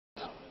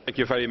Thank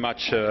you very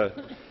much,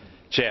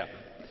 Chair.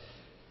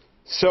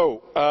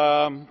 So,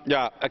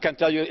 I can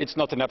tell you it's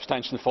not an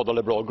abstention for the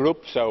Liberal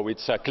Group, so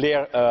it's a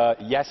clear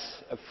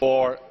yes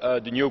for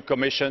the new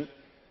Commission.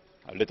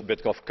 A little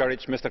bit of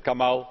courage, Mr.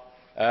 Kamal,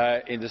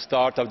 in the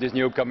start of this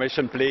new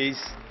Commission, please.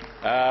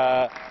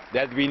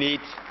 That we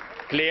need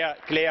clear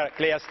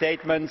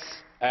statements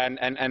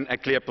and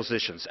clear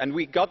positions. And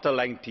we got a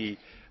lengthy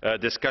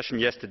discussion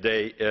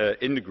yesterday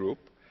in the group,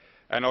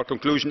 and our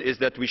conclusion is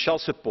that we shall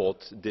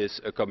support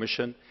this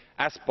Commission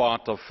as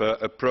part of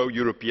a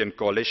pro-European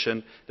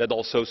coalition that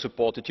also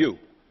supported you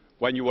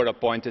when you were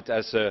appointed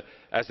as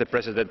the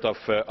President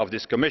of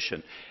this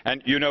Commission.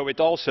 And you know it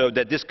also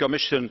that this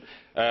Commission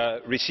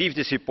received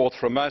the support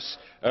from us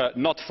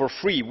not for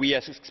free. We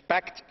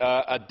expect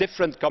a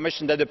different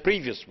Commission than the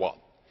previous one.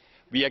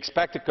 We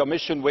expect a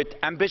Commission with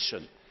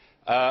ambition,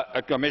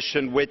 a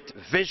Commission with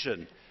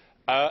vision,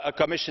 a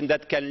Commission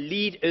that can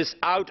lead us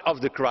out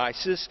of the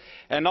crisis,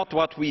 and not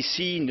what we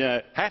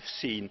have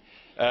seen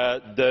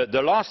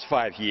the last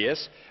 5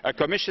 years, a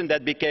Commission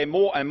that became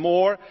more and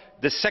more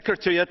the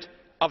Secretariat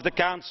of the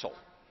Council,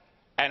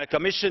 and a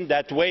Commission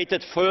that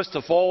waited first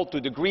of all to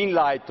the green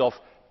light of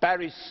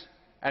Paris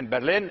and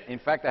Berlin. In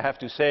fact, I have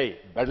to say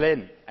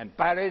Berlin and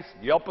Paris,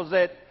 the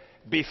opposite,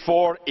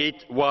 before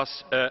it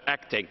was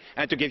acting.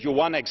 And to give you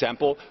one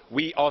example,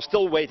 we are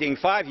still waiting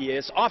 5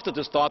 years after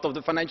the start of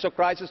the financial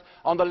crisis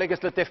on the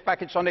legislative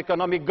package on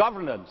economic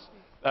governance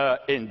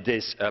in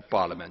this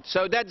Parliament.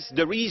 So that's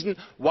the reason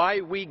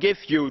why we give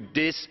you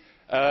this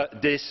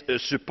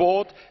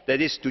support, that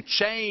is to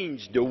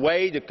change the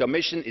way the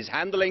Commission is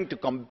handling, to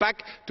come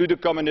back to the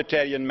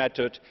communitarian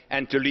method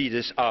and to lead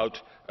us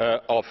out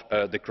of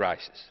the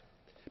crisis.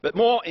 But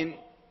more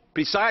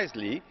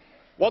precisely,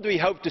 what we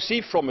hope to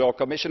see from your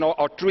Commission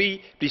are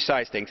 3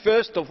 precise things.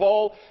 First of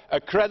all,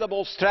 a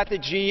credible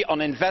strategy on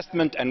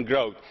investment and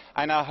growth.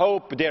 And I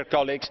hope, dear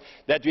colleagues,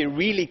 that we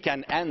really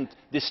can end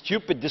this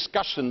stupid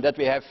discussion that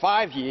we have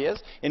 5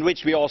 years, in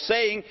which we are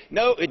saying,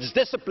 no, it's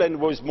discipline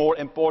was more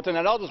important,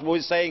 and others were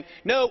saying,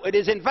 no, it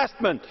is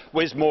investment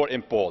was more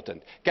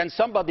important. Can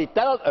somebody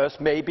tell us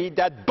maybe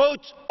that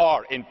both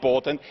are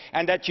important,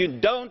 and that you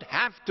don't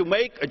have to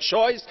make a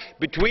choice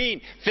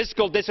between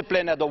fiscal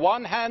discipline on the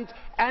one hand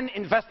and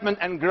investment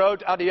and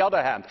growth on the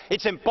other hand?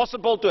 It's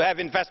impossible to have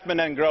investment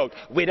and growth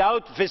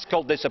without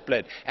fiscal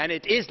discipline. And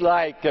it is,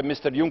 like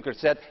Mr. Juncker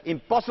said,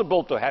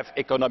 impossible to have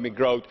economic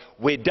growth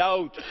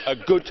without a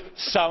good,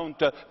 sound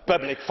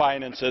public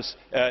finances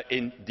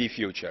in the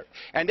future.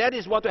 And that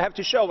is what we have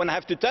to show. And I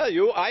have to tell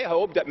you, I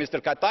hope that Mr.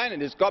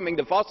 Katainen is coming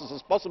the fastest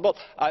as possible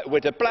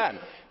with a plan.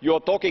 You are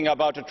talking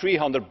about a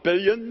 300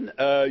 billion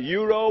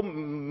euro,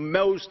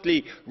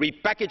 mostly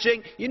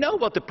repackaging. You know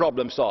what the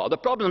problems are. The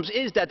problems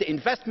is that the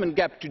investment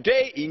gap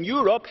today in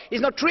Europe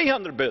is not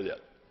 300 billion.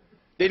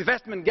 The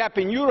investment gap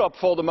in Europe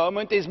for the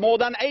moment is more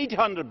than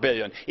 800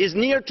 billion, is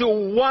near to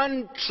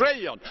 1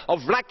 trillion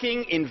of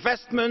lacking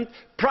investment,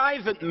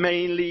 private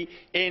mainly,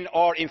 in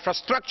our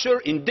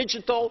infrastructure, in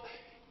digital,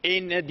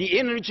 in the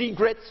energy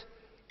grid,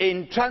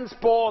 in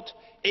transport,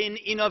 in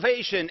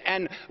innovation.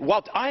 And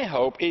what I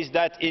hope is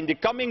that in the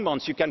coming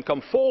months you can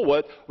come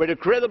forward with a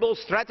credible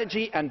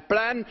strategy and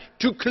plan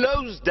to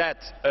close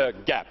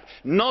that gap.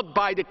 Not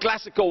by the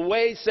classical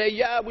way, say,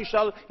 yeah, we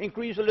shall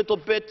increase a little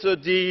bit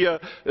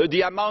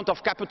the amount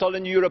of capital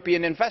in the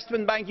European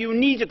Investment Bank. You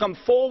need to come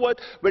forward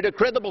with a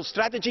credible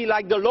strategy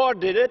like Delors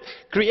did it,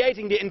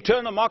 creating the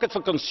internal market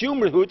for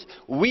consumer goods.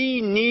 We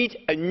need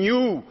a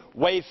new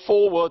way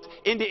forward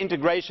in the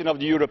integration of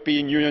the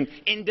European Union,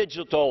 in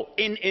digital,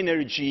 in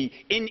energy,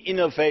 in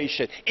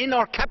innovation, in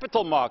our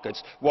capital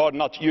markets, who are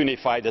not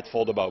unified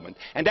for the moment.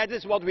 And that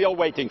is what we are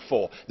waiting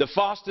for, the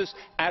fastest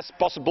as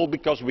possible,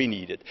 because we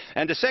need it.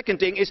 And the second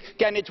thing is,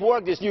 can it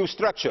work, this new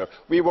structure?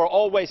 We were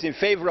always in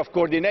favour of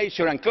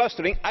coordination and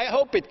clustering. I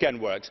hope it can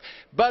work.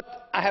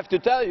 But I have to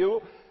tell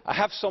you, I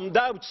have some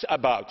doubts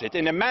about it.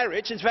 In a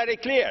marriage, it's very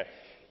clear.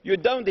 You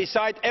don't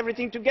decide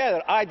everything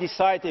together. I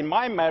decide in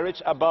my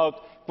marriage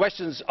about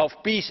questions of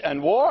peace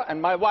and war,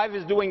 and my wife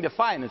is doing the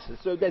finances.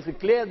 So there's a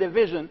clear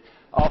division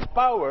of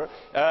power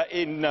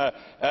in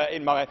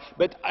my...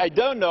 But I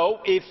don't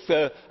know if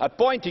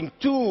appointing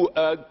 2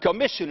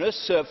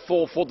 commissioners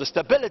for the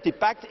Stability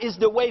Pact is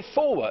the way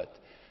forward.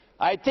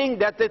 I think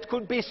that it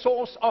could be a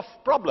source of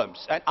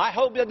problems, and I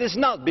hope that is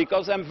not,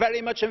 because I'm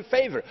very much in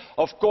favour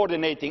of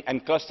coordinating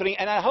and clustering,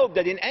 and I hope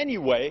that in any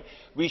way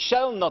we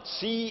shall not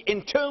see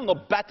internal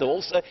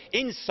battles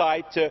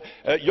inside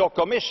your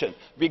Commission.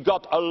 We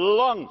got a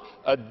long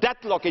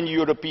deadlock in the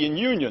European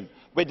Union,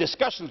 with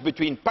discussions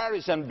between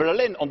Paris and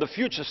Berlin on the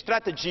future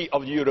strategy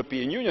of the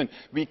European Union.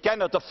 We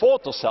cannot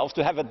afford ourselves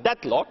to have a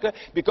deadlock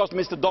because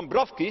Mr.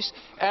 Dombrovskis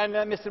and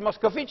Mr.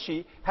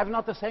 Moscovici have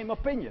not the same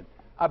opinion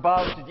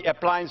about the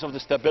appliance of the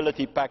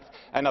Stability Pact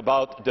and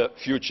about the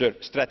future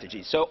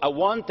strategy. So I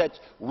want that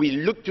we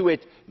look to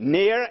it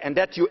near, and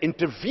that you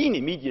intervene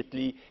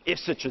immediately if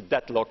such a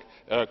deadlock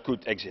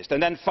could exist.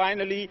 And then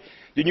finally,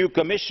 the new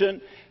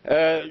Commission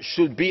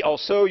should be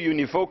also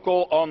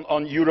univocal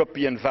on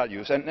European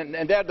values.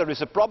 And there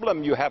is a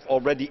problem. You have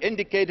already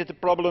indicated the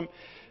problem.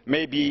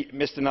 maybe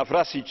Mr.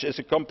 Navracsics is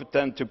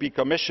competent to be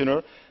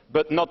Commissioner,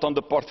 but not on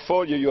the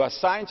portfolio you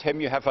assigned him.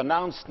 You have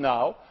announced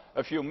now,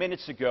 a few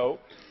minutes ago,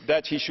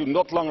 that he should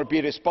no longer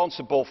be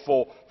responsible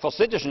for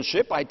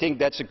citizenship. I think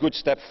that's a good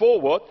step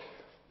forward.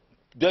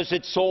 Does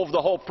it solve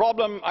the whole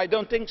problem? I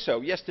don't think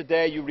so.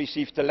 Yesterday you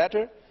received a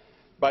letter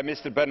by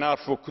Mr. Bernard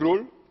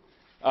Faucroul,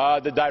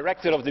 the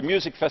director of the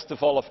music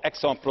festival of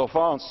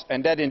Aix-en-Provence,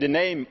 and that in the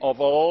name of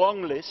a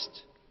long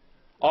list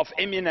of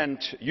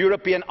eminent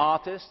European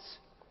artists,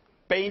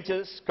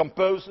 painters,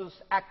 composers,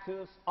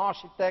 actors,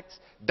 architects,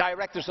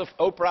 directors of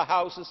opera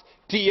houses,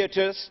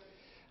 theatres.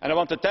 And I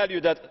want to tell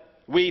you that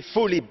we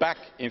fully back,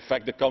 in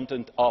fact, the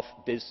content of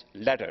this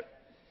letter.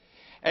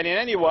 And in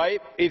any way,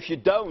 if you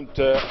don't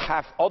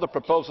have other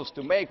proposals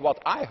to make,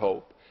 what I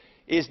hope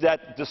is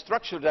that the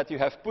structure that you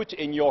have put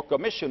in your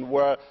Commission,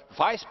 where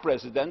vice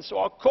presidents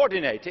are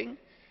coordinating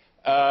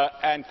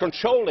and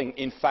controlling,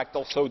 in fact,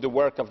 also the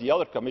work of the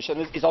other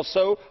commissioners, is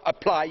also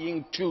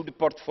applying to the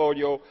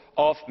portfolio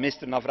of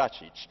Mr.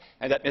 Navracsics.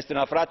 And that Mr.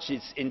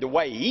 Navracsics, in the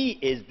way he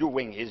is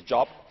doing his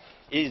job,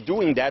 is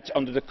doing that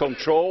under the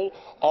control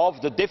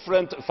of the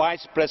different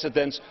vice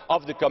presidents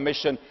of the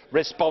Commission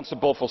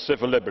responsible for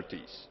civil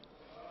liberties.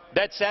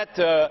 That said,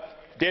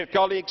 dear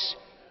colleagues,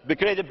 the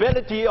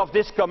credibility of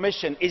this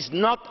Commission is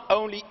not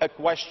only a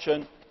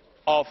question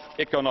of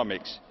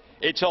economics.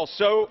 It's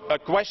also a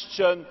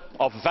question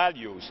of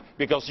values,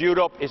 because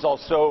Europe is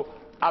also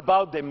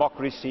about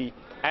democracy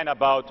and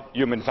about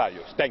human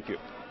values. Thank you.